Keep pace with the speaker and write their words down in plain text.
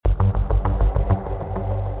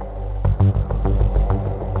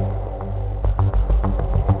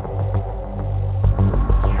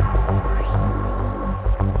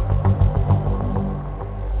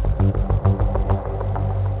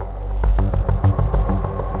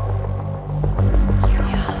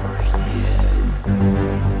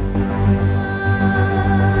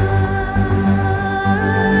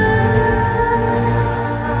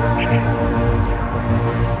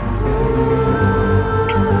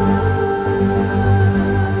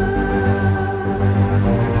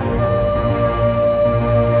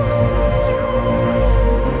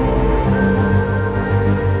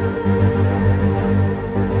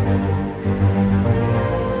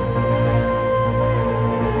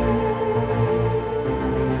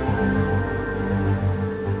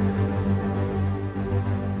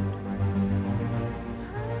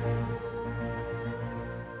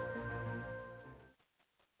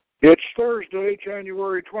Thursday,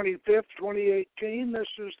 January 25th, 2018. This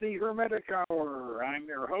is the Hermetic Hour. I'm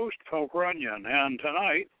your host, Poke Runyon, and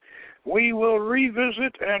tonight we will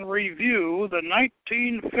revisit and review the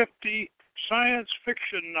 1950 science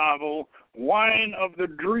fiction novel Wine of the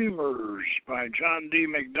Dreamers by John D.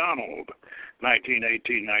 MacDonald,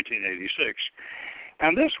 1918-1986.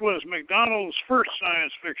 And this was MacDonald's first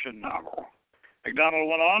science fiction novel. MacDonald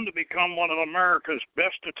went on to become one of America's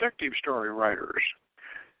best detective story writers.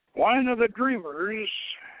 Wine of the Dreamers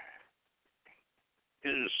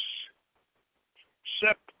is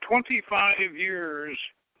set 25 years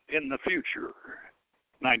in the future,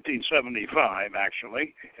 1975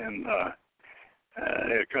 actually, and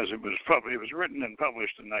because it was written and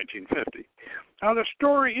published in 1950. Now the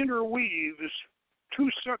story interweaves two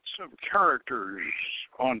sets of characters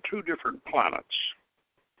on two different planets.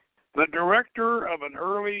 The director of an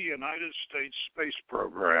early United States space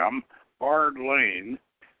program, Bard Lane,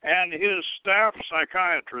 and his staff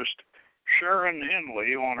psychiatrist, Sharan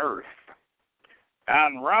Inly, on Earth,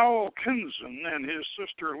 and Raul Kinson and his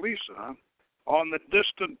sister Leesa on the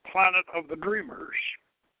distant planet of the Dreamers.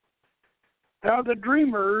 Now, the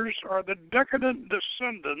Dreamers are the decadent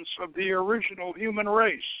descendants of the original human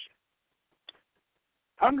race.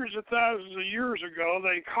 Hundreds of thousands of years ago,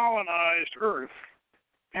 they colonized Earth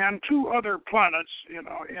and two other planets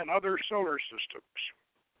in other solar systems.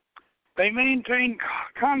 They maintain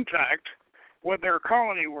contact with their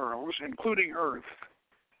colony worlds, including Earth,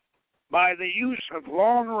 by the use of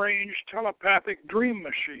long-range telepathic dream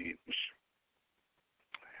machines.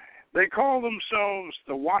 They call themselves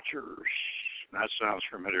the Watchers. That sounds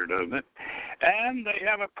familiar, doesn't it? And they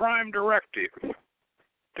have a prime directive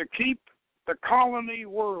to keep the colony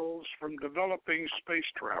worlds from developing space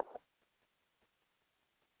travel.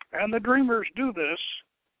 And the Dreamers do this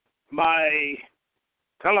by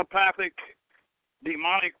telepathic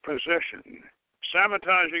demonic possession,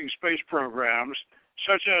 sabotaging space programs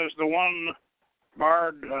such as the one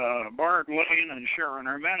Bard Lane and Sharan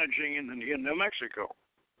are managing in New Mexico.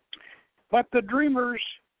 But the Dreamers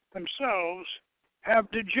themselves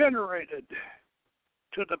have degenerated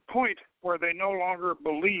to the point where they no longer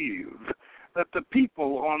believe that the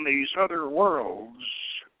people on these other worlds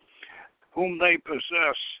whom they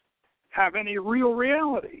possess have any real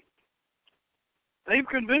reality. They've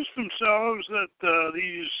convinced themselves that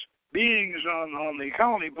these beings on the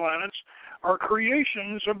colony planets are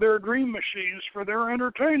creations of their dream machines for their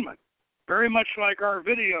entertainment, very much like our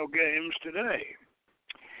video games today.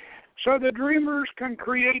 So the Dreamers can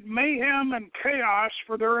create mayhem and chaos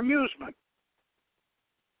for their amusement.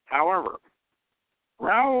 However,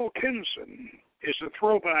 Raul Kinson is a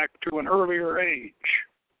throwback to an earlier age.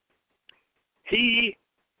 He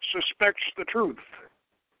suspects the truth,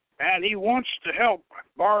 and he wants to help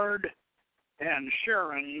Bard and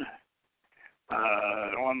Sharan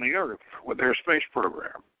on the Earth with their space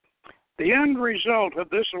program. The end result of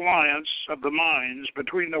this alliance of the minds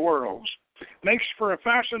between the worlds makes for a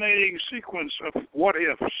fascinating sequence of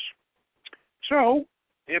what-ifs. So,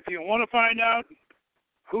 if you want to find out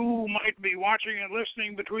who might be watching and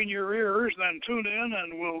listening between your ears, then tune in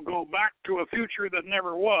and we'll go back to a future that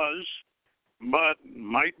never was, but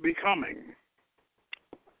might be coming.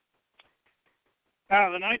 Now,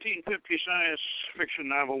 the 1950 science fiction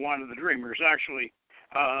novel Wine of the Dreamers, actually,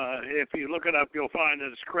 if you look it up, you'll find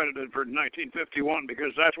that it's credited for 1951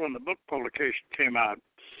 because that's when the book publication came out.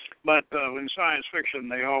 But in science fiction,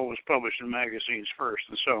 they always publish in magazines first.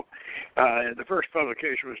 And so the first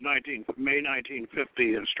publication was May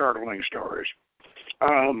 1950 in Startling Stories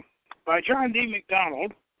by John D.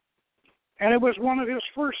 MacDonald. And it was one of his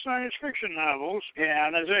first science fiction novels.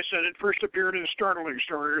 And as I said, it first appeared in Startling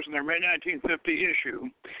Stories in their May 1950 issue.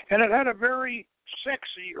 And it had a very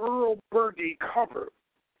sexy Earl Berge cover.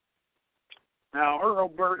 Now, Earl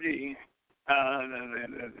Berge,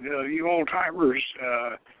 you old-timers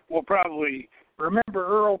will probably remember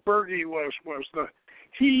Earl Berge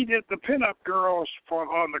he did the pinup girls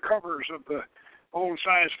on the covers of the old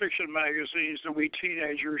science fiction magazines that we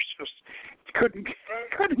teenagers just couldn't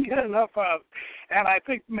get enough of. And I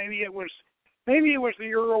think maybe it was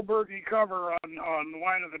the Earl Berge cover on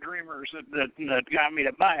Wine of the Dreamers that got me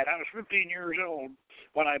to buy it. I was 15 years old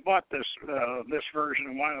when I bought this version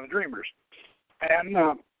of Wine of the Dreamers, and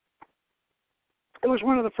it was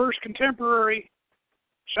one of the first contemporary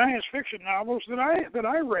science fiction novels that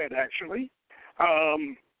I read, actually.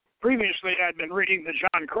 Previously, I'd been reading the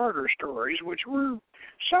John Carter stories, which were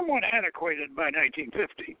somewhat antiquated by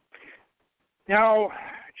 1950. Now,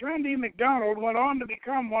 John D. MacDonald went on to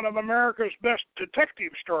become one of America's best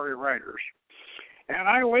detective story writers, and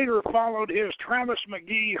I later followed his Travis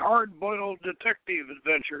McGee hard-boiled detective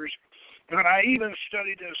adventures And I even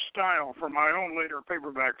studied his style for my own later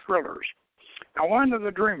paperback thrillers. Now, one of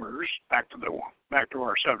the dreamers, back to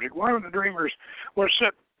our subject, one of the dreamers was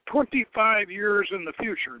set 25 years in the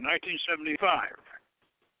future, 1975.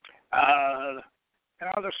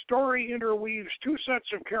 Now, the story interweaves two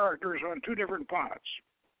sets of characters on two different planets.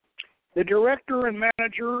 The director and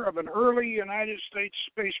manager of an early United States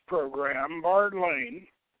space program, Bard Lane,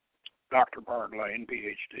 Dr. Bard Lane,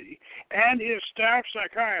 Ph.D., and his staff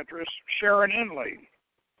psychiatrist, Sharan Inly,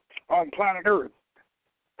 on planet Earth,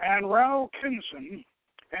 and Raul Kinson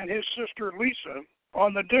and his sister Leesa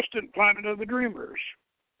on the distant planet of the Dreamers.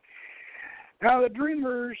 Now, the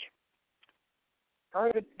Dreamers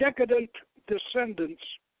are the decadent descendants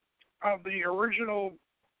of the original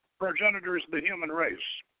progenitors of the human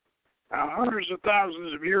race. Now, hundreds of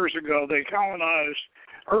thousands of years ago, they colonized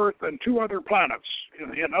Earth and two other planets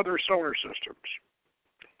in other solar systems.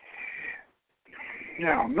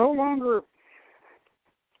 Now, no longer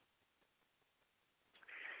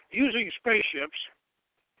using spaceships,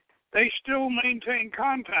 they still maintain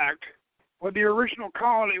contact with the original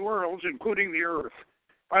colony worlds, including the Earth,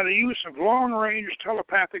 by the use of long-range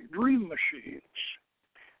telepathic dream machines.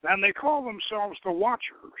 And they call themselves the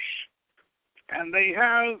Watchers. And they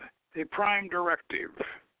have a prime directive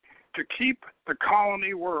to keep the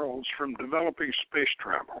colony worlds from developing space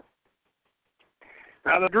travel.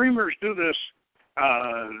 Now, the Dreamers do this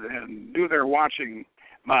and do their watching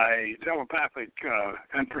by telepathic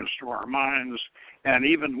entrance to our minds, and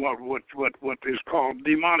even what is called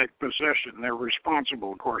demonic possession. They're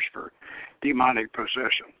responsible, of course, for demonic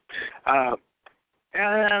possession,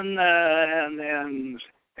 and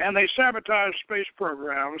they sabotage space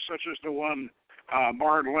programs such as the one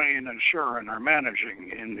Bard Lane and Sharan are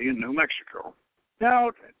managing in New Mexico.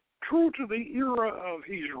 Now, true to the era of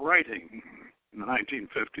his writing in the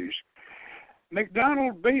 1950s,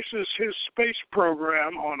 MacDonald bases his space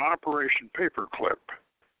program on Operation Paperclip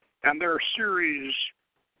and their series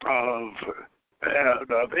of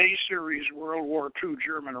A-series World War II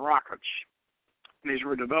German rockets. These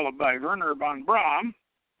were developed by Werner von Braun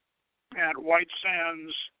at White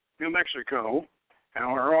Sands, New Mexico, and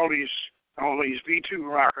were all these V-2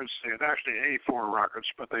 rockets. They had actually A-4 rockets,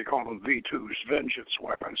 but they call them V-2s, vengeance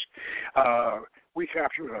weapons. We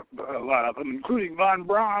captured a lot of them, including von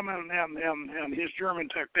Braun and his German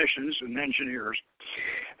technicians and engineers.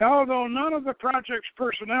 Now, although none of the project's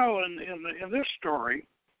personnel in this story,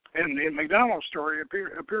 in MacDonald's story,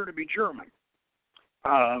 appear to be German.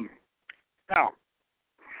 Now,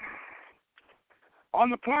 on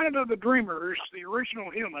the planet of the Dreamers, the original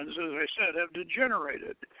humans, as I said, have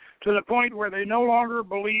degenerated to the point where they no longer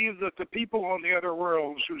believe that the people on the other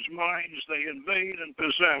worlds whose minds they invade and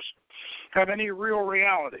possess have any real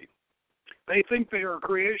reality. They think they are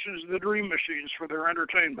creations of the dream machines for their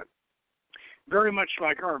entertainment, very much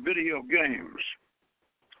like our video games,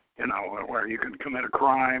 where you can commit a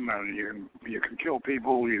crime and you can kill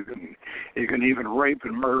people, you can even rape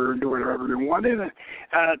and murder and do whatever you want.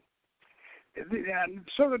 And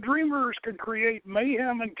so the Dreamers can create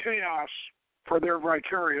mayhem and chaos for their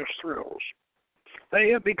vicarious thrills. They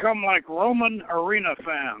have become like Roman arena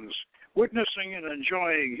fans, witnessing and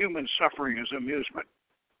enjoying human suffering as amusement.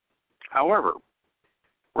 However,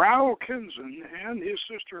 Raul Kinson and his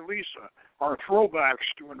sister Leesa are throwbacks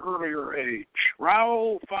to an earlier age.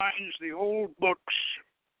 Raul finds the old books,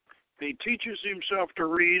 he teaches himself to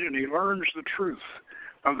read, and he learns the truth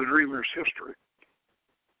of the Dreamers' history.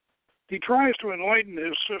 He tries to enlighten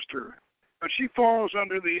his sister, but she falls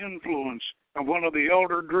under the influence of one of the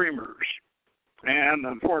elder Dreamers, and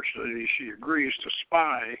unfortunately she agrees to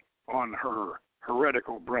spy on her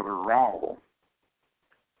heretical brother Raul.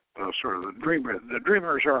 The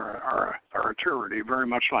Dreamers are a tyranny, very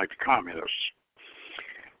much like the communists.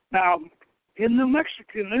 Now, in the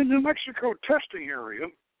New Mexico testing area,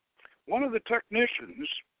 one of the technicians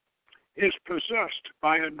is possessed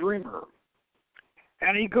by a dreamer,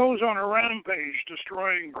 and he goes on a rampage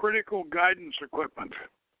destroying critical guidance equipment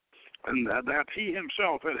and that he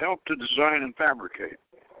himself had helped to design and fabricate.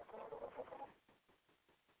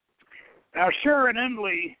 Now, Sharan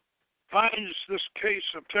Inly finds this case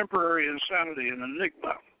of temporary insanity an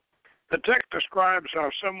enigma. The tech describes how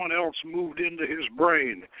someone else moved into his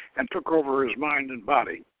brain and took over his mind and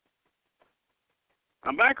body.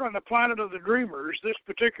 Now, back on the planet of the Dreamers, this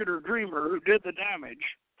particular dreamer who did the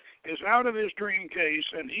damage is out of his dream case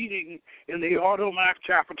and eating in the Automac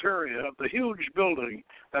cafeteria of the huge building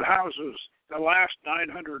that houses the last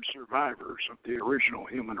 900 survivors of the original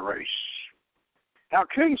human race. Now,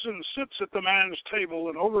 Kinson sits at the man's table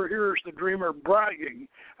and overhears the dreamer bragging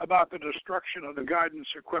about the destruction of the guidance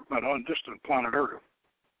equipment on distant planet Earth.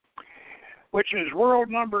 which is world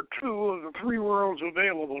number 2 of the 3 worlds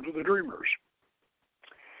available to the dreamers.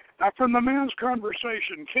 Now, from the man's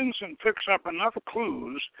conversation, Kinson picks up enough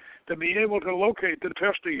clues to be able to locate the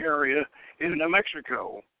testing area in New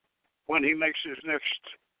Mexico when he makes his next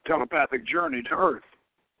telepathic journey to Earth.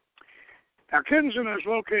 Now, Kinson is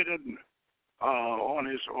located on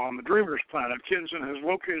the Dreamer's planet. Kinson has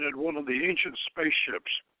located one of the ancient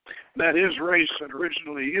spaceships that his race had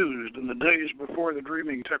originally used in the days before the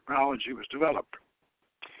dreaming technology was developed.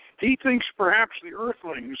 He thinks perhaps the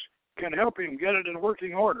Earthlings can help him get it in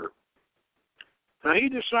working order. Now, he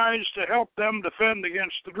decides to help them defend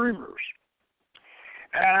against the dreamers.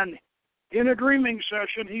 And in a dreaming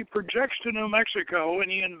session, he projects to New Mexico and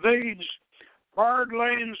he invades Bard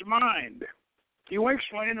Lane's mind. He wakes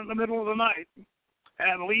Lane in the middle of the night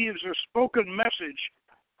and leaves a spoken message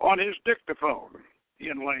on his dictaphone,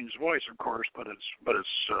 in Lane's voice, of course, but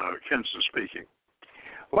it's Kinson speaking.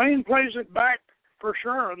 Lane plays it back for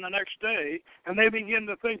Sharan the next day, and they begin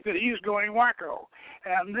to think that he's going wacko.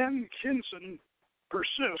 And then Kinson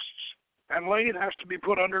persists, and Lane has to be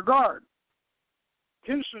put under guard.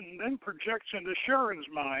 Kinson then projects into Sharan's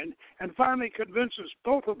mind and finally convinces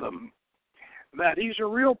both of them that he's a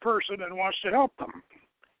real person and wants to help them.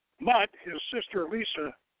 But his sister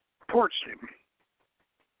Leesa thwarts him.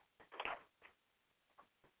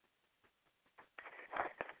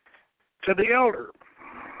 To the elder.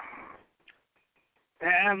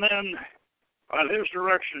 And then, on his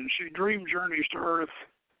direction, she dream journeys to Earth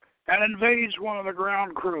and invades one of the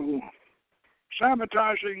ground crew,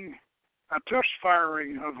 sabotaging a test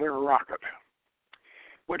firing of their rocket,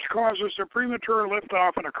 which causes a premature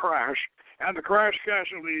liftoff and a crash, and the crash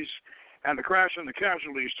and the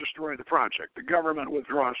casualties destroy the project. The government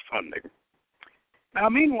withdraws funding. Now,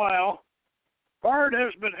 meanwhile, Bard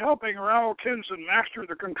has been helping Raul Kinson master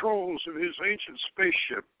the controls of his ancient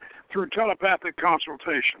spaceship through telepathic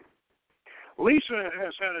consultation. Leesa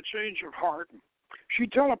has had a change of heart. She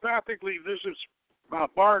telepathically visits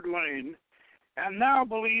Bard Lane and now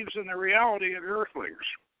believes in the reality of Earthlings.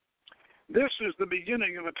 This is the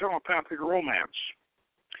beginning of a telepathic romance.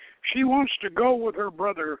 She wants to go with her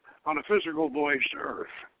brother on a physical voyage to Earth.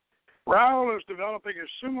 Raul is developing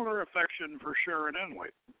a similar affection for Sharan Inly.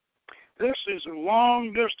 This is a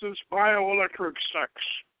long-distance bioelectric sex.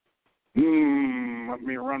 Let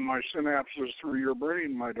me run my synapses through your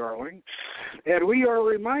brain, my darling. And we are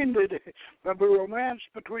reminded of the romance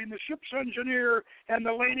between the ship's engineer and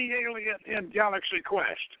the lady alien in Galaxy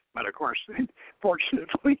Quest. But, of course,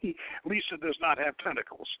 fortunately, Leesa does not have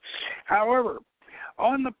tentacles. However,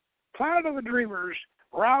 on the planet of the Dreamers,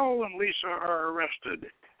 Raul and Leesa are arrested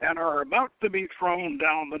and are about to be thrown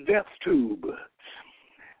down the death tube.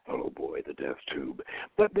 Oh boy, the death tube.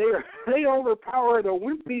 But they overpower the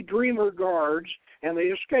wimpy dreamer guards and they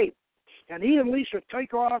escape. And he and Leesa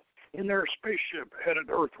take off in their spaceship headed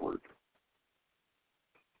earthward.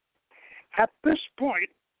 At this point,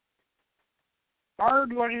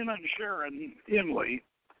 Bard Lane and Sharan Inly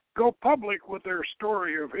go public with their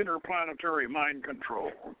story of interplanetary mind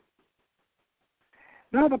control.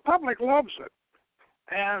 Now the public loves it.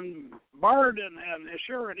 And Bard and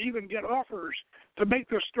Sharan even get offers to make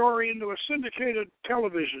the story into a syndicated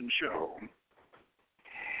television show.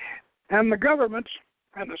 And the government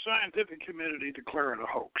and the scientific community declare it a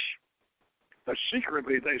hoax. But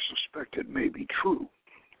secretly they suspect it may be true.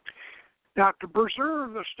 Now, to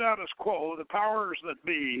preserve the status quo, the powers that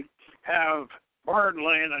be have Bard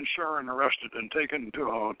Lane and Sharan arrested and taken to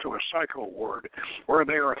a psycho ward where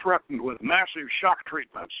they are threatened with massive shock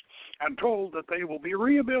treatments and told that they will be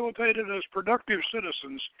rehabilitated as productive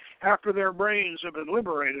citizens after their brains have been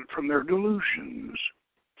liberated from their delusions.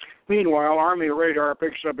 Meanwhile, Army radar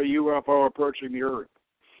picks up a UFO approaching the Earth.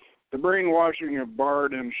 The brainwashing of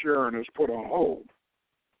Bard and Sharan is put on hold.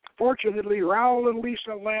 Fortunately, Raul and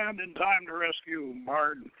Leesa land in time to rescue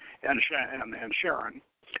Bard and Sharan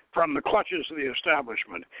from the clutches of the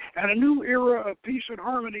establishment, and a new era of peace and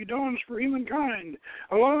harmony dawns for humankind,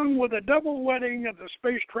 along with a double wedding of the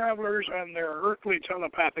space travelers and their earthly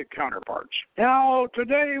telepathic counterparts. Now,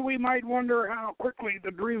 today we might wonder how quickly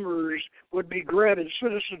the Dreamers would be granted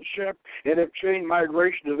citizenship and if chain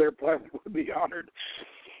migration to their planet would be honored.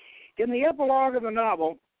 In the epilogue of the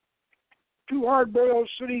novel, two hard-boiled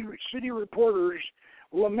city reporters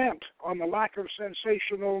lament on the lack of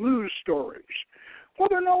sensational news stories. Well,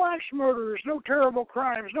 there are no axe murders, no terrible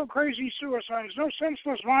crimes, no crazy suicides, no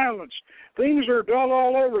senseless violence. Things are dull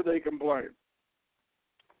all over, they complain.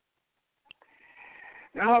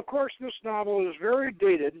 Now, of course, this novel is very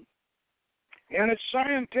dated, and its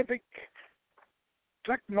scientific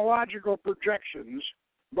technological projections,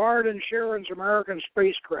 Bard and Sharan's American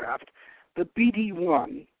spacecraft, the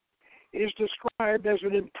BD-1, is described as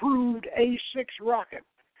an improved A6 rocket.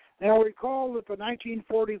 Now recall that the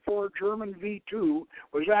 1944 German V-2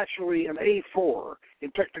 was actually an A4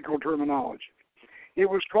 in technical terminology. It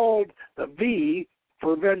was called the V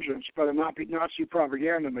for vengeance by the Nazi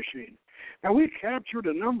propaganda machine. Now, we captured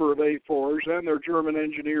a number of A4s and their German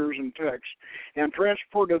engineers and techs and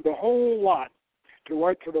transported the whole lot to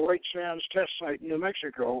the White Sands test site in New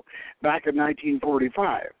Mexico back in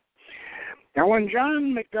 1945. Now, when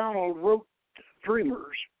John MacDonald wrote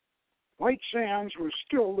Dreamers, White Sands was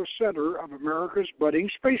still the center of America's budding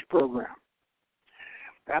space program.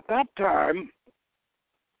 At that time,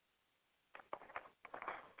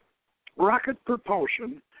 rocket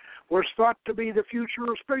propulsion was thought to be the future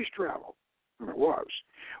of space travel, and it was.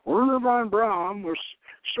 Werner von Braun was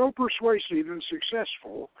so persuasive and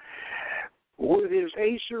successful with his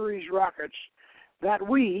A-series rockets that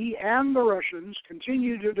we and the Russians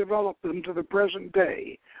continue to develop them to the present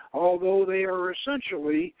day, although they are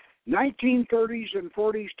essentially 1930s and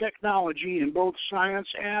 40s technology in both science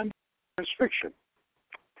and science fiction.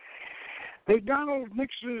 MacDonald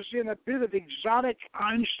mixes in a bit of exotic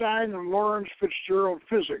Einstein and Lawrence Fitzgerald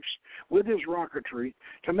physics with his rocketry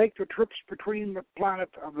to make the trips between the planet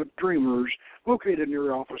of the Dreamers, located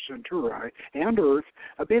near Alpha Centauri, and Earth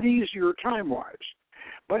a bit easier time-wise.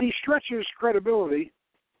 But he stretches credibility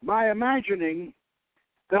by imagining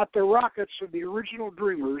that the rockets of the original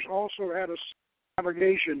Dreamers also had a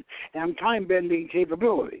navigation and time-bending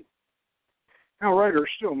capability. Now, writers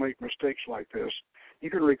still make mistakes like this. You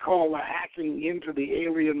can recall the hacking into the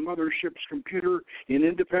alien mothership's computer in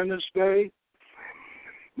Independence Day.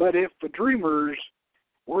 But if the Dreamers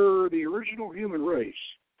were the original human race,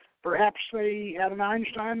 perhaps they had an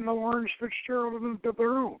Einstein and a Lawrence Fitzgerald of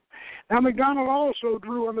their own. Now, MacDonald also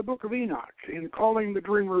drew on the Book of Enoch in calling the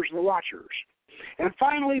Dreamers the Watchers, and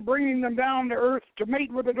finally bringing them down to Earth to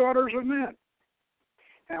mate with the daughters of men.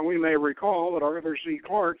 And we may recall that Arthur C.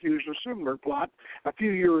 Clarke used a similar plot a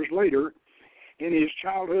few years later in his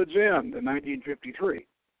Childhood's End in 1953,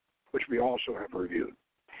 which we also have reviewed.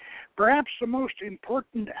 Perhaps the most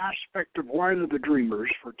important aspect of Wine of the Dreamers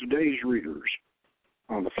for today's readers,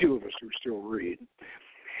 on the few of us who still read,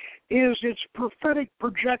 is its prophetic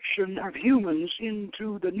projection of humans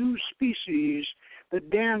into the new species that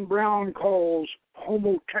Dan Brown calls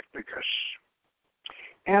Homo technicus,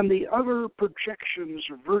 and the other projections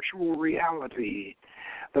of virtual reality,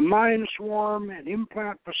 the mind swarm and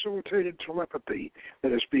implant-facilitated telepathy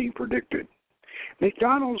that is being predicted.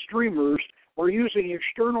 MacDonald's Dreamers were using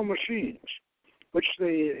external machines with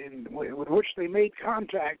which they made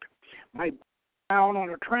contact by down on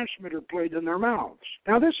a transmitter plate in their mouths.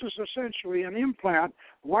 Now, this is essentially an implant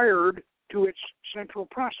wired to its central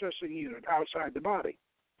processing unit outside the body.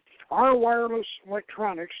 Our wireless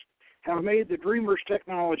electronics have made the Dreamers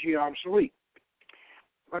technology obsolete,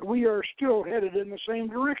 but we are still headed in the same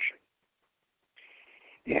direction.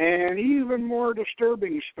 And even more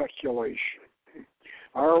disturbing speculation,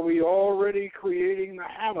 are we already creating the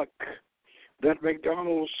havoc that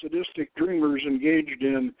MacDonald's sadistic Dreamers engaged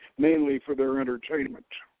in mainly for their entertainment?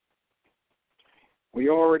 We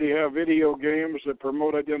already have video games that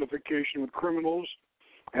promote identification with criminals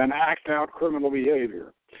and act out criminal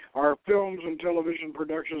behavior. Our films and television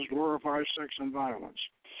productions glorify sex and violence.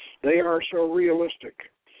 They are so realistic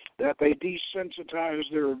that they desensitize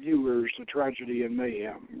their viewers to tragedy and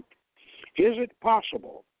mayhem. Is it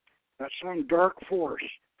possible that some dark force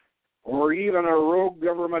or even a rogue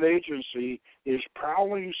government agency is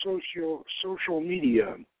prowling social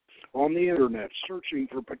media on the internet, searching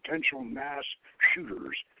for potential mass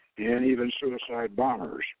shooters and even suicide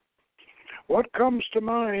bombers? What comes to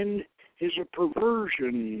mind is a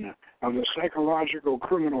perversion of the psychological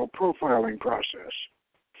criminal profiling process.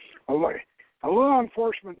 A law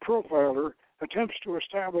enforcement profiler attempts to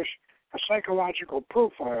establish a psychological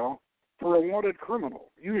profile for a wanted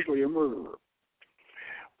criminal, usually a murderer.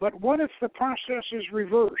 But what if the process is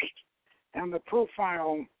reversed and the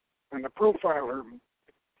profiler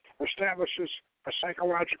establishes a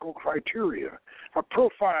psychological criteria, a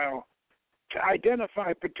profile to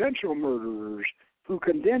identify potential murderers who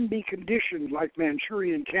can then be conditioned like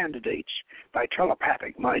Manchurian candidates by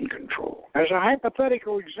telepathic mind control? As a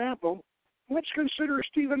hypothetical example, let's consider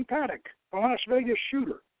Stephen Paddock, a Las Vegas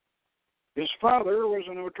shooter. His father was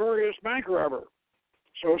a notorious bank robber,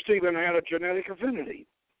 so Stephen had a genetic affinity.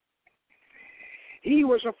 He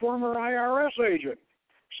was a former IRS agent,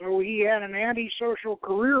 so he had an antisocial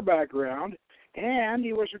career background, and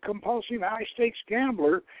he was a compulsive high-stakes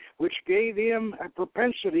gambler, which gave him a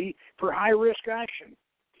propensity for high-risk action.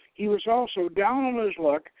 He was also down on his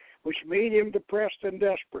luck, which made him depressed and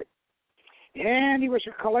desperate. and he was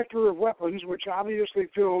a collector of weapons, which obviously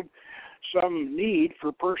filled some need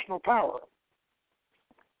for personal power.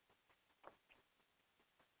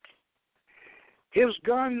 His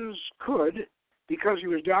guns could, because he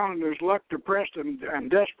was down in his luck, depressed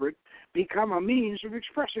and desperate, become a means of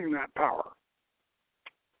expressing that power.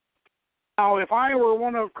 Now, if I were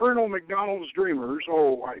one of Colonel MacDonald's dreamers,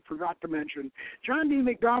 I forgot to mention, John D.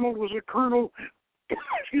 MacDonald was a colonel,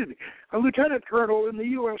 a lieutenant colonel in the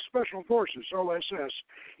U.S. Special Forces, OSS,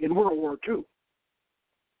 in World War II.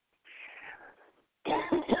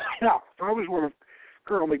 Now, if I was one of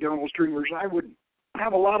Colonel MacDonald's dreamers, I would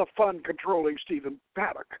have a lot of fun controlling Stephen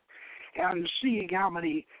Paddock and seeing how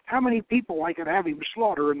many people I could have him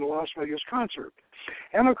slaughter in the Las Vegas concert.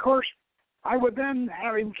 And, of course, I would then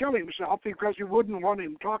have him kill himself because you wouldn't want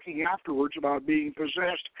him talking afterwards about being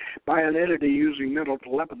possessed by an entity using mental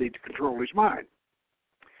telepathy to control his mind.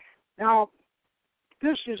 Now,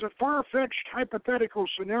 this is a far-fetched hypothetical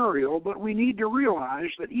scenario, but we need to realize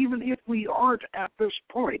that even if we aren't at this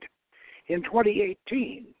point in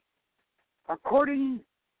 2018, according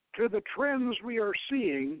to the trends we are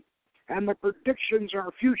seeing and the predictions our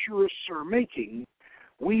futurists are making,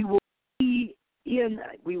 we will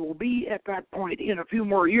be at that point in a few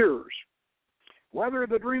more years. Whether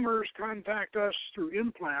the dreamers contact us through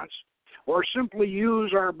implants or simply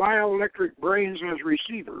use our bioelectric brains as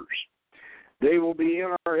receivers, they will be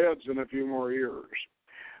in our heads in a few more years.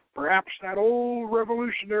 Perhaps that old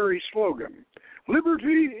revolutionary slogan,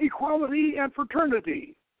 liberty, equality, and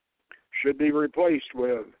fraternity, should be replaced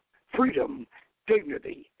with freedom,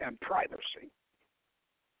 dignity, and privacy.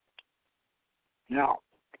 Now,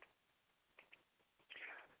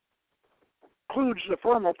 includes the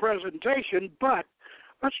formal presentation, but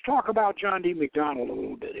let's talk about John D. MacDonald a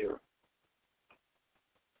little bit here.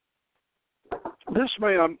 This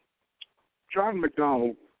man, John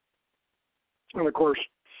MacDonald, and of course,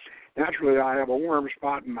 naturally I have a warm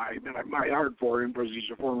spot in my heart for him because he's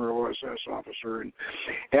a former OSS officer,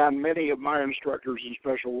 and many of my instructors in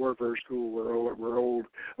Special Warfare School were old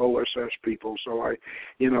OSS people. So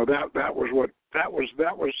that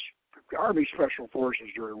was Army Special Forces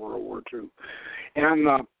during World War II,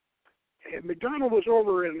 and MacDonald was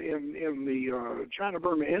over in the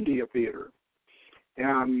China-Burma India theater.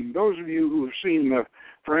 And those of you who have seen the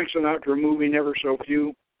Frank Sinatra movie Never So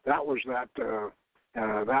Few, that was that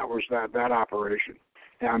operation.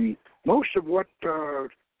 And most of what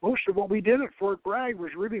we did at Fort Bragg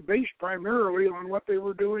was really based primarily on what they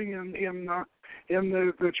were doing in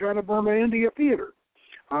the China-Burma India theater.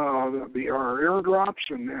 Our airdrops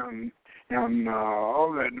and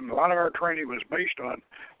all that. A lot of our training was based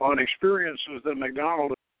on experiences that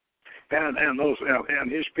MacDonald and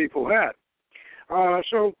his people had.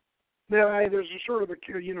 So there's a sort of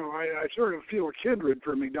I sort of feel a kindred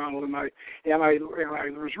for MacDonald, and I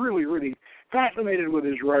was really, really fascinated with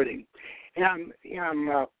his writing, and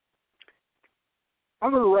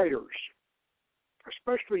other writers,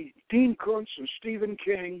 especially Dean Koontz and Stephen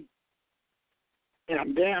King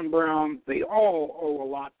and Dan Brown, they all owe a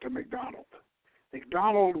lot to MacDonald.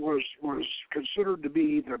 MacDonald was considered to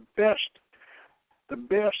be the best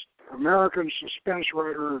American suspense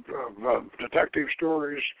writer of detective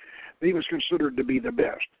stories. He was considered to be the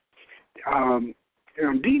best. And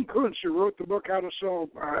Dean Koontz, who wrote the book How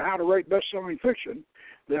to Write Best-Selling Fiction,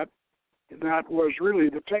 that was really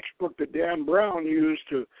the textbook that Dan Brown used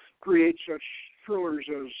to create such thrillers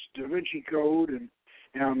as Da Vinci Code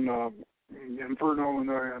and Inferno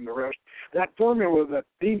and the rest. That formula, that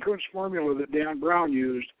Dean Koontz formula that Dan Brown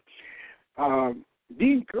used,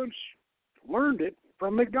 Dean Koontz learned it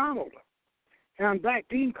from MacDonald. And in fact,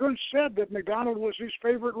 Dean Koontz said that MacDonald was his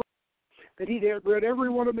favorite writer, that he'd read every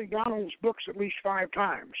one of MacDonald's books at least 5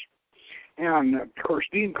 times. And, of course,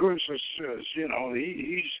 Dean Koontz is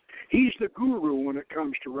he's the guru when it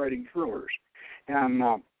comes to writing thrillers. And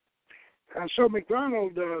so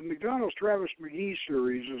MacDonald's Travis McGee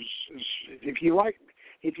series is if you like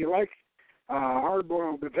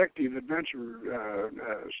hard-boiled detective adventure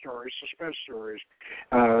stories, suspense stories,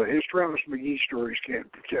 his Travis McGee stories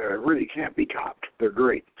really can't be topped. They're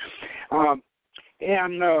great.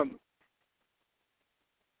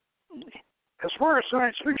 As far as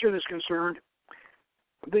science fiction is concerned,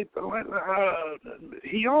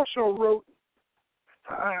 he also wrote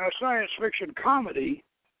a science fiction comedy,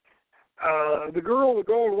 The Girl, the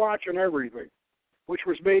Gold Watch, and Everything, which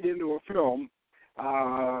was made into a film,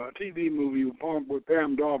 a TV movie with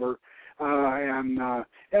Pam Dauber, and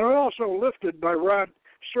also lifted by Rod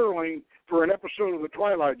Serling for an episode of The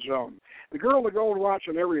Twilight Zone. The Girl, the Gold Watch,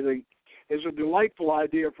 and Everything is a delightful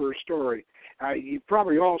idea for a story. you've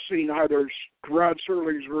probably all seen either Rod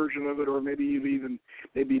Serling's version of it, or maybe you've even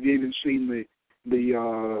seen the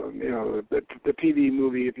TV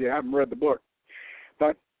movie if you haven't read the book.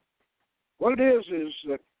 But what it is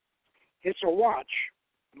that it's a watch.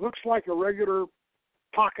 It looks like a regular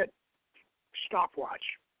pocket stopwatch,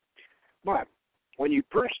 but when you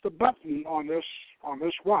press the button on this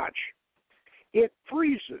watch, it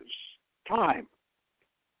freezes time.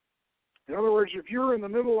 In other words, if you're in the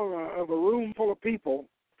middle of a room full of people,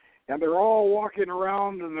 and they're all walking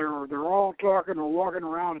around, and they're all talking or walking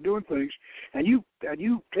around and doing things, and you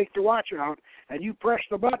take the watch out and you press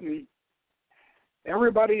the button,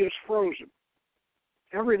 everybody is frozen.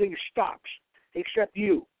 Everything stops except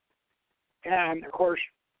you. And of course,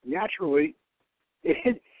 naturally,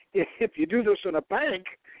 if you do this in a bank,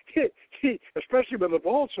 especially when the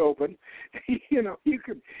vault's open, you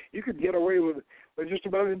could get away with just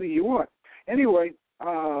about anything you want. Anyway,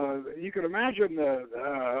 you can imagine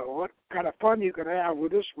what kind of fun you can have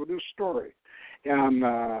with this story, and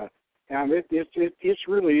it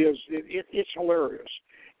really is it's hilarious.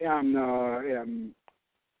 And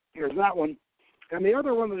here's that one, and the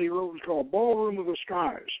other one that he wrote was called Ballroom of the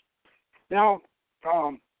Skies. Now,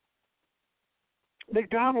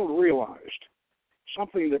 MacDonald realized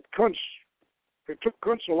something that it took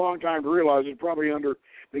Kuntz a long time to realize it, probably under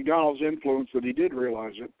MacDonald's influence that he did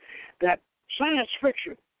realize it, that science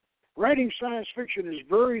fiction, writing science fiction is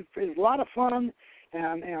a lot of fun,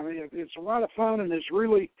 and it's a lot of fun, and it's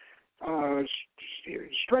really it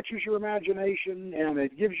stretches your imagination, and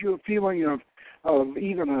it gives you a feeling of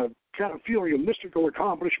even a kind of feeling of mystical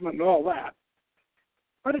accomplishment and all that.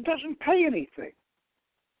 But it doesn't pay anything.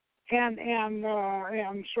 And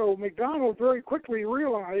so MacDonald very quickly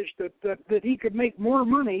realized that he could make more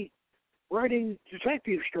money writing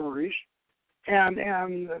detective stories and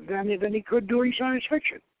than he could doing science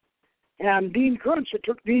fiction. And Dean Kuntz, it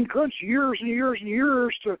took Dean Kuntz years and years and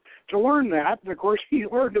years to learn that. And of course, he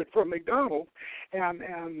learned it from MacDonald. And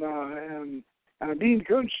Dean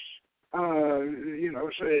Kuntz,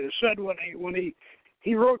 said when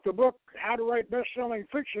he wrote the book How to Write Best-Selling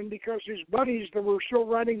Fiction, because his buddies that were still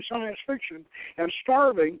writing science fiction and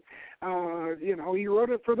starving, he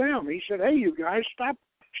wrote it for them. He said, "Hey, you guys, stop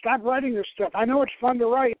writing this stuff. I know it's fun to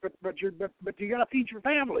write, but you got to feed your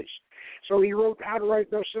families." So he wrote How to Write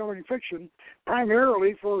Best-Selling Fiction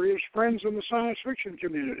primarily for his friends in the science fiction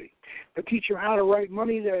community, to teach them how to write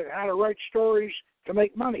how to write stories to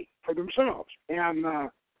make money for themselves. And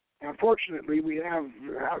unfortunately, we have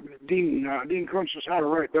Dean Kuntz's How to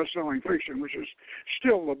Write Best-Selling Fiction, which is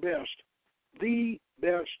still the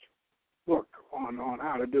best book on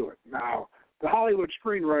how to do it. Now, the Hollywood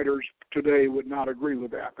screenwriters today would not agree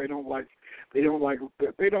with that. They don't like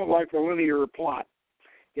the linear plot,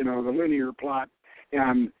 and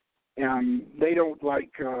they don't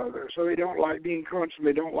like so they don't like Dean Kuntz, and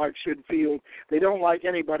they don't like Sid Field. They don't like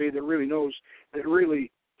anybody that really knows, that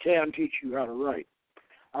really can teach you how to write.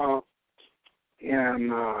 I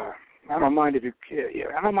don't mind if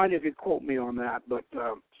you quote me on that, but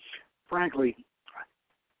frankly,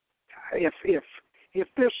 if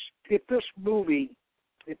this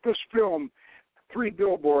film, Three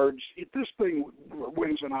Billboards, if this thing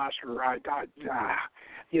wins an Oscar,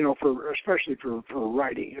 especially for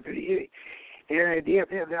writing,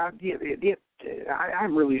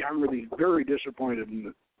 I'm really very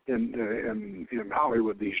disappointed in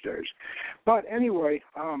Hollywood these days. But anyway,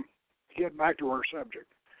 to get back to our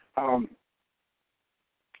subject,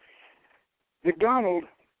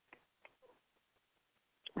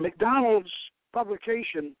 MacDonald's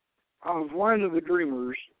publication of Land of the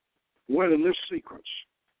Dreamers went in this sequence.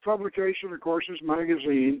 Publication, of course, is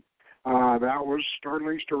magazine. That was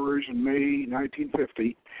Startling Stories in May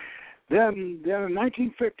 1950. Then in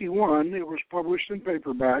 1951, it was published in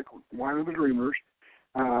paperback, Land of the Dreamers.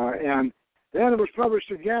 And then it was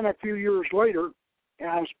published again a few years later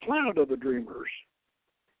as Planet of the Dreamers.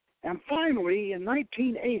 And finally, in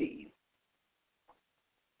 1980,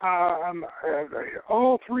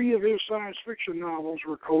 all three of his science fiction novels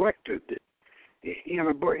were collected in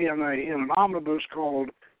an omnibus called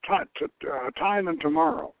Time and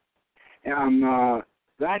Tomorrow. And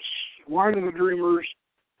that's Land of the Dreamers,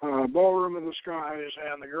 Ballroom of the Skies,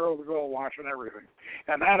 and The Girl with the Gold Watch, and everything.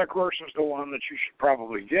 And that, of course, is the one that you should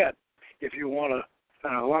probably get if you want to.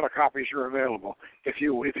 A lot of copies are available if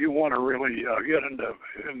you want to really get into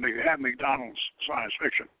have MacDonald's science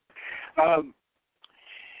fiction.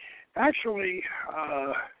 Actually,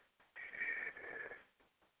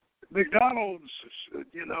 MacDonald's,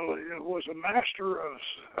 was a master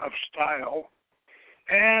of style,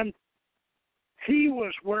 and he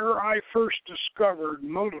was where I first discovered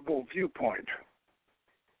multiple viewpoint,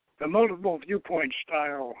 the multiple viewpoint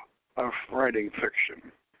style of writing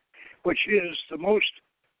fiction, which is the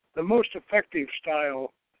most effective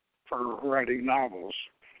style for writing novels.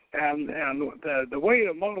 And the way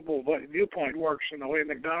the multiple viewpoint works and the way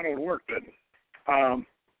MacDonald worked it,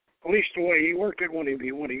 at least the way he worked it when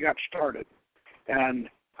he got started. And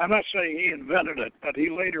I'm not saying he invented it, but he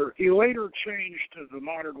later changed to the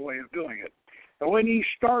modern way of doing it. And when he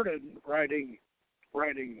started writing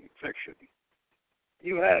fiction,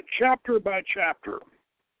 you had chapter by chapter.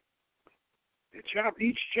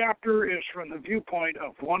 Each chapter is from the viewpoint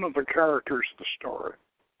of one of the characters of the story.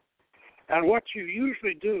 And what you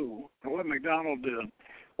usually do, and what MacDonald did,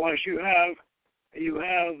 was you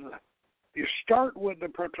start with the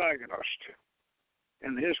protagonist.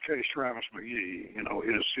 In his case, Travis McGee,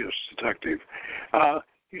 his detective.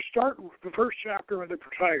 You start the first chapter with the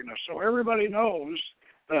protagonist, so everybody knows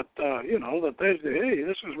that this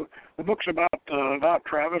is the book's about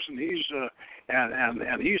Travis, and he's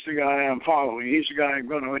he's the guy I'm following. He's the guy I'm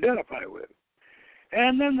going to identify with.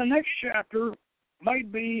 And then the next chapter might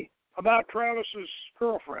be about Travis's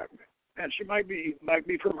girlfriend, and she might be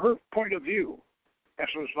from her point of view.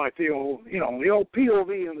 This was like the old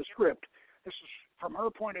POV in the script. This is from her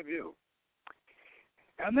point of view.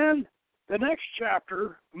 And then the next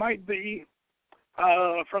chapter might be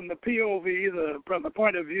from the POV, from the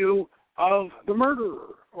point of view of the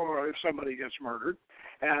murderer, or if somebody gets murdered,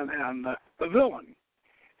 and the villain.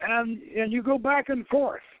 And you go back and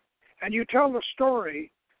forth, and you tell the story.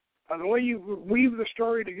 The way you weave the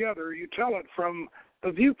story together, you tell it from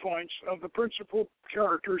the viewpoints of the principal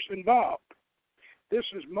characters involved. This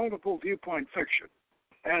is multiple viewpoint fiction,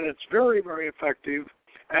 and it's very, very effective.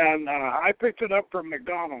 And I picked it up from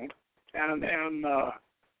MacDonald, but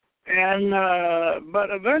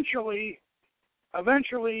eventually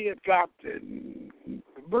it got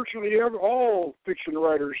virtually all fiction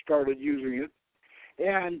writers started using it,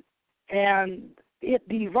 and it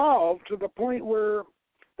devolved to the point where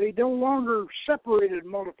they no longer separated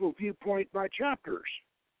multiple viewpoint by chapters.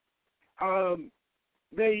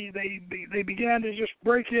 They began to just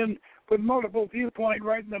break in with multiple viewpoint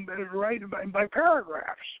right by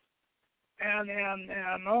paragraphs,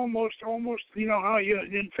 and almost how you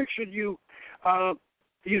in fiction you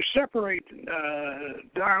separate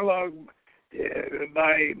dialogue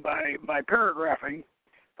by paragraphing.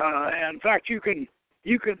 In fact, you can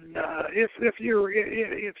if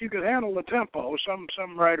you can handle the tempo,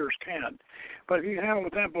 some writers can, but if you can handle the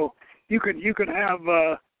tempo, you can have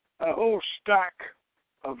a whole stack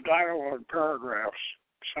of dialogue paragraphs,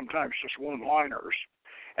 sometimes just one-liners,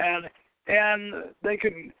 and they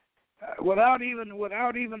can without even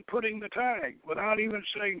putting the tag, without even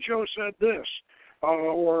saying Joe said this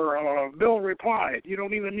or Bill replied. You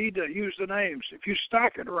don't even need to use the names if you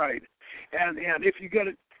stack it right, and if you get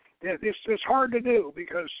it. It's hard to do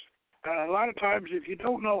because a lot of times if you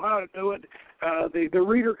don't know how to do it, the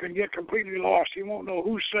reader can get completely lost. He won't know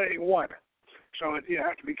who's saying what. So you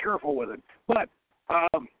have to be careful with it. But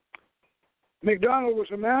MacDonald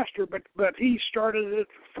was a master, but he started it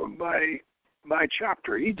by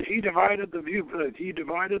chapter. He divided the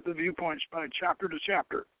viewpoints by chapter to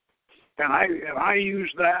chapter, and I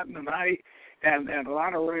use that, and a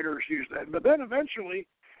lot of writers use that. But then eventually,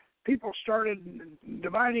 people started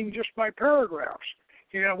dividing just by paragraphs.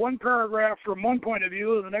 You know, one paragraph from one point of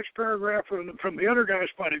view, and the next paragraph from the other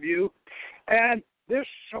guy's point of view. And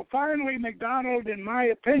so finally MacDonald, in my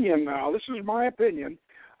opinion now, this is my opinion,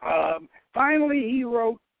 finally he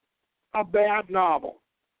wrote a bad novel.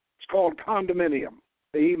 It's called Condominium.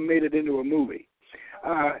 They even made it into a movie.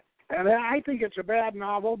 And I think it's a bad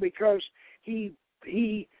novel because he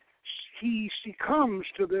succumbs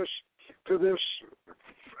to this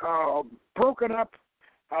broken up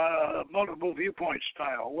multiple viewpoint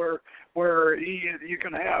style where you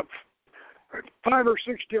can have 5 or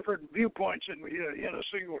 6 different viewpoints in a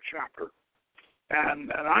single chapter.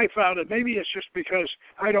 And I found it, maybe it's just because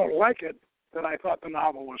I don't like it that I thought the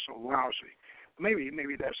novel was so lousy. Maybe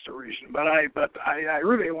that's the reason. But I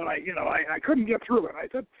really, when I couldn't get through it. I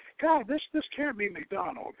said, God, this can't be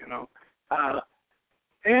MacDonald, but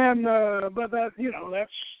that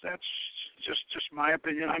that's just my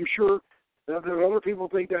opinion. I'm sure that other people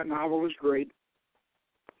think that novel is great.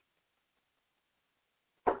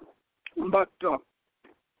 But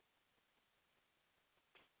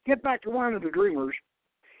get back to Wine of the Dreamers.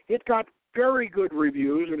 It got very good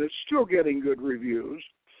reviews, and it's still getting good reviews.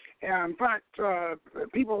 And in fact,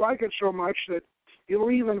 people like it so much that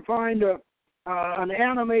you'll even find an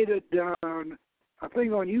animated a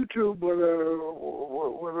thing on YouTube with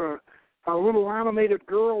a little animated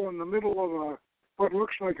girl in the middle of what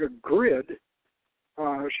looks like a grid.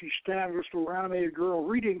 She stands, this little animated girl,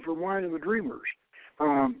 reading from Wine of the Dreamers.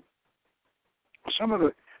 Some of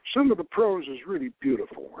the prose is really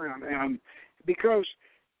beautiful, and because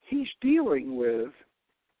he's dealing with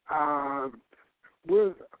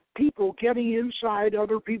people getting inside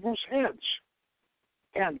other people's heads,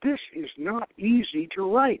 and this is not easy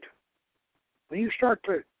to write. When you start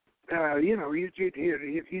to,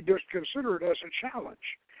 you just consider it as a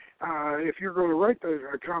challenge. If you're going to write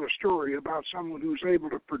a kind of story about someone who's able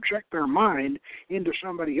to project their mind into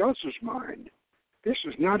somebody else's mind, this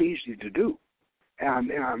is not easy to do.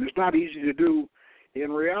 And it's not easy to do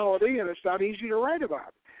in reality, and it's not easy to write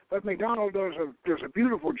about. But MacDonald does a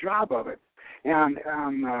beautiful job of it. And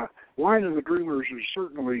Wine of the Dreamers is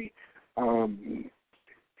certainly,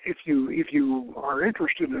 if you are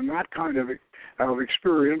interested in that kind of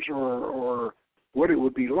experience or what it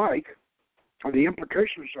would be like, or the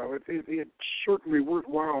implications of it, it's certainly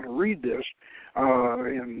worthwhile to read this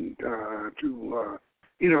and to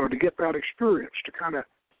get that experience, to kind of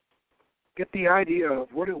get the idea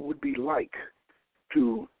of what it would be like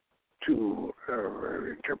to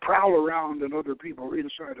prowl around in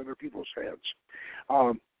inside other people's heads.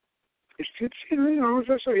 It's as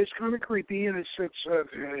I say, it's kind of creepy and it's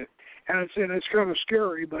kind of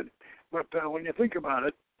scary, but when you think about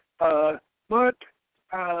it, what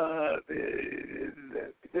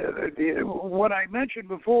I mentioned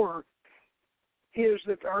before is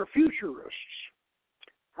that our futurists,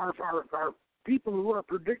 our people who are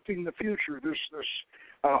predicting the future, this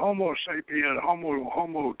Homo sapien,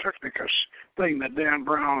 Homo technicus thing that Dan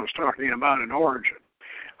Brown is talking about in Origin,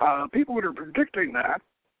 people that are predicting that,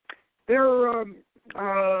 they're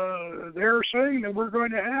saying that we're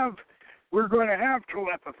going to have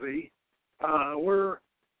telepathy, where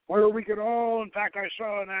we could all, in fact, I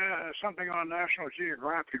saw something on National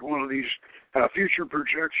Geographic, one of these future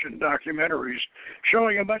projection documentaries,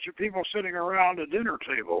 showing a bunch of people sitting around a dinner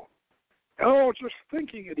table, just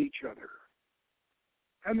thinking at each other,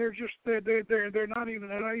 and they're not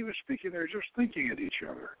even speaking; they're just thinking at each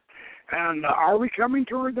other. And are we coming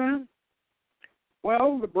toward that?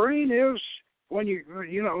 Well, the brain is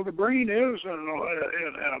the brain is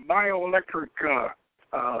a bioelectric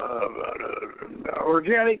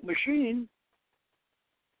organic machine,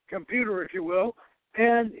 computer, if you will,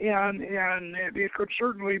 and it could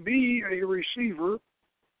certainly be a receiver.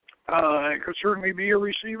 It could certainly be a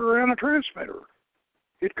receiver and a transmitter.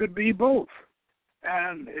 It could be both,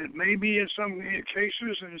 and it may be in some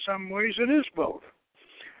cases, in some ways, it is both.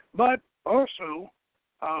 But also,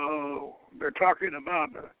 they're talking about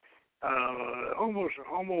Homo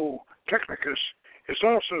technicus is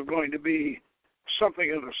also going to be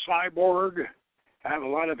something of a cyborg, have a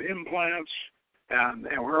lot of implants, and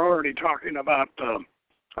we're already talking about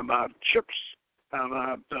chips,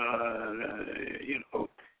 about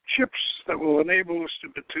chips that will enable us to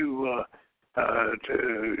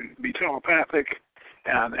be telepathic,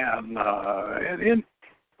 and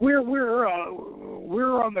we're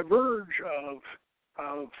on the verge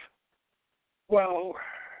of well,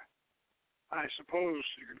 I suppose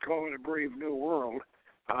you could call it a brave new world.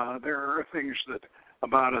 There are things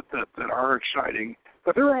about it that are exciting,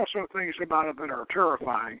 but there are also things about it that are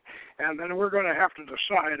terrifying. And then we're going to have to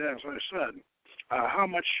decide, as I said,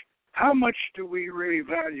 how much do we really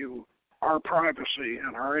value our privacy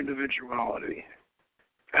and our individuality,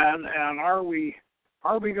 and are we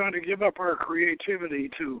going to give up our creativity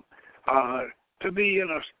to be in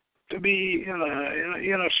a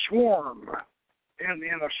swarm, in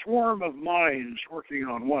a swarm of minds working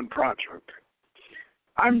on one project?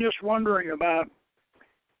 I'm just wondering about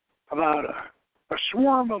a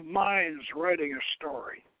swarm of minds writing a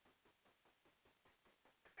story,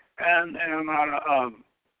 and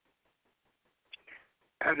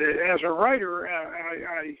as a writer,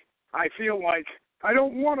 I feel like I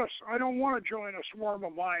don't want to join a swarm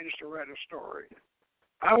of minds to write a story.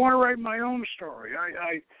 I want to write my own story.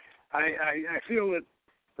 I feel that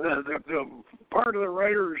the part of the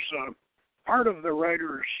writer's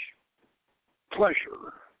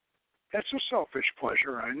pleasure. It's a selfish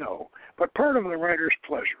pleasure, I know, but part of the writer's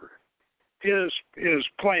pleasure is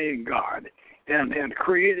playing God and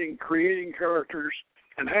creating characters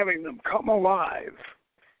and having them come alive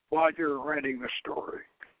while you're writing the story,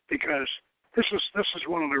 because this is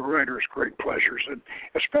one of the writer's great pleasures, and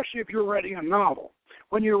especially if you're writing a novel.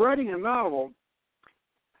 When you're writing a novel,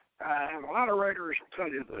 and a lot of writers will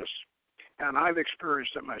tell you this, and I've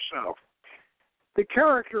experienced it myself, the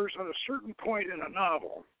characters at a certain point in a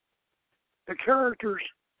novel, the characters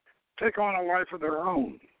take on a life of their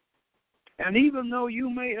own. And even though you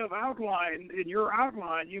may have outlined, in your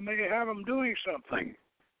outline, you may have them doing something,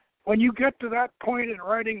 when you get to that point in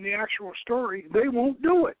writing the actual story, they won't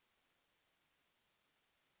do it.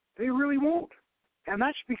 They really won't. And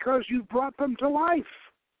that's because you brought them to life.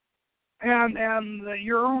 And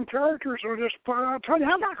your own characters will just tell you,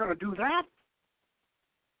 I'm not going to do that.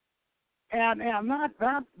 And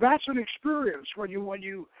that's an experience when you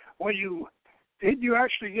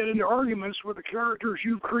actually get into arguments with the characters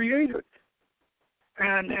you've created.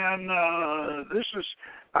 And this is,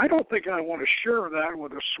 I don't think I want to share that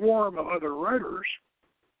with a swarm of other writers.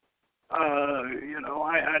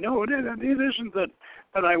 I know it isn't that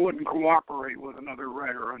I wouldn't cooperate with another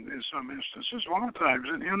writer in some instances. A lot of times,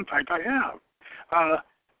 in fact, I have.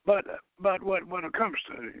 But when it comes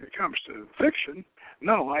to fiction,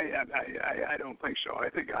 no, I don't think so. I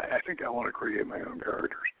think I want to create my own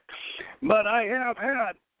characters. But I have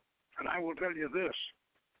had, and I will tell you this,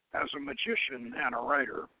 as a magician and a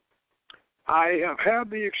writer, I have had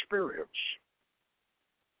the experience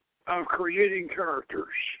of creating characters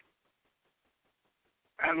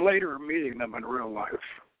and later meeting them in real life.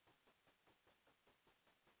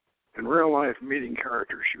 In real life, meeting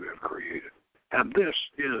characters you have created. And this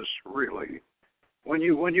is really, when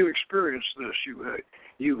you experience this,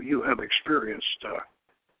 you have experienced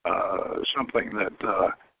something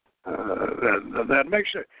that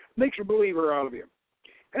makes a believer out of you.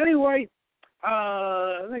 Anyway,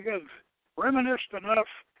 I think I've reminisced enough.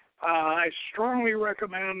 I strongly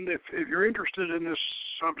recommend, if you're interested in this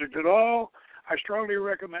subject at all, I strongly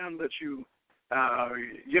recommend that you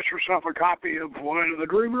get yourself a copy of One of the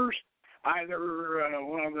Dreamers, either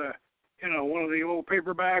one of the old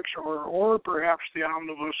paperbacks, or perhaps the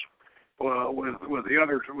omnibus with the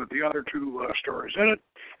other two stories in it,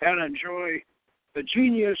 and enjoy the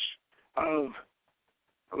genius of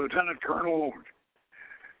Lieutenant Colonel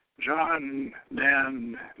John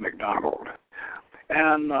Dan MacDonald.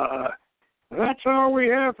 And that's all we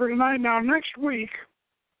have for tonight. Now, next week,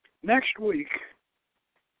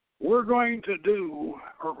 we're going to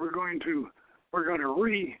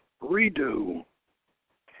redo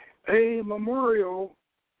a memorial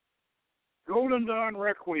Golden Dawn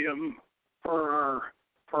Requiem for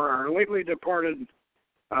our lately departed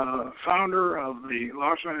founder of the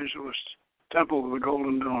Los Angeles Temple of the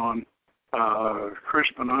Golden Dawn,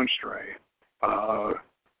 Crispin Unstray,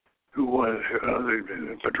 who was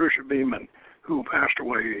Patricia Beeman, who passed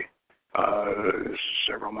away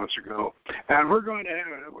several months ago, and we're going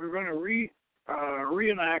to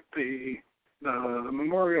reenact the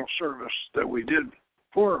memorial service that we did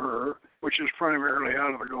for her, which is primarily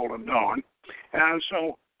out of the Golden Dawn, and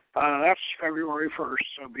so that's February 1st.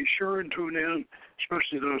 So be sure and tune in,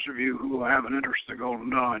 especially those of you who have an interest in the Golden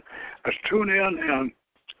Dawn. Let's tune in, and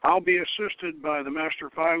I'll be assisted by the Master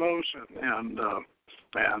Phylos and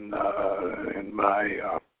by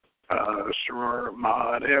Soror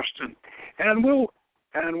Maud Eston, and we'll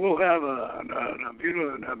have a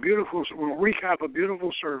beautiful. We'll recap a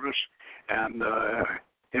beautiful service and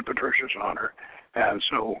in Patricia's honor, and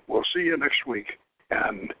so we'll see you next week.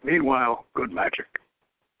 And meanwhile, good magic.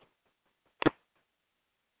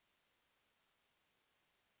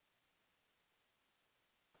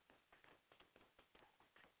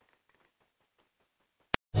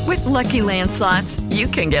 With Lucky Land Slots, you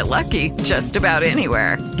can get lucky just about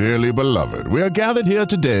anywhere. Dearly beloved, we are gathered here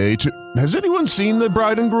today to... Has anyone seen the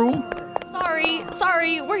bride and groom?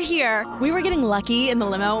 Sorry, we're here. We were getting lucky in the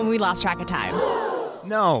limo and we lost track of time.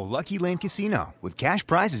 No, Lucky Land Casino, with cash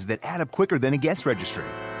prizes that add up quicker than a guest registry.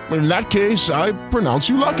 In that case, I pronounce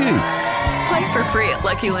you lucky. Play for free at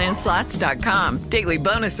LuckyLandSlots.com. Daily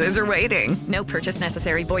bonuses are waiting. No purchase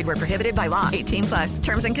necessary. Void where prohibited by law. 18+.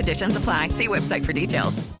 Terms and conditions apply. See website for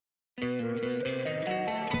details.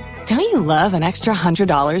 Don't you love an extra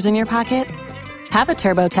 $100 in your pocket? Have a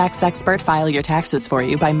TurboTax expert file your taxes for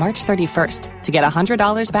you by March 31st to get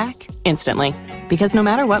 $100 back instantly. Because no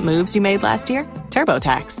matter what moves you made last year,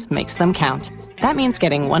 TurboTax makes them count. That means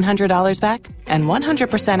getting $100 back and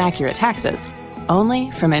 100% accurate taxes,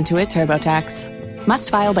 only from Intuit TurboTax. Must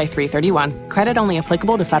file by 3/31. Credit only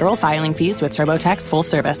applicable to federal filing fees with TurboTax full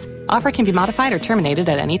service. Offer can be modified or terminated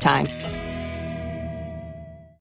at any time.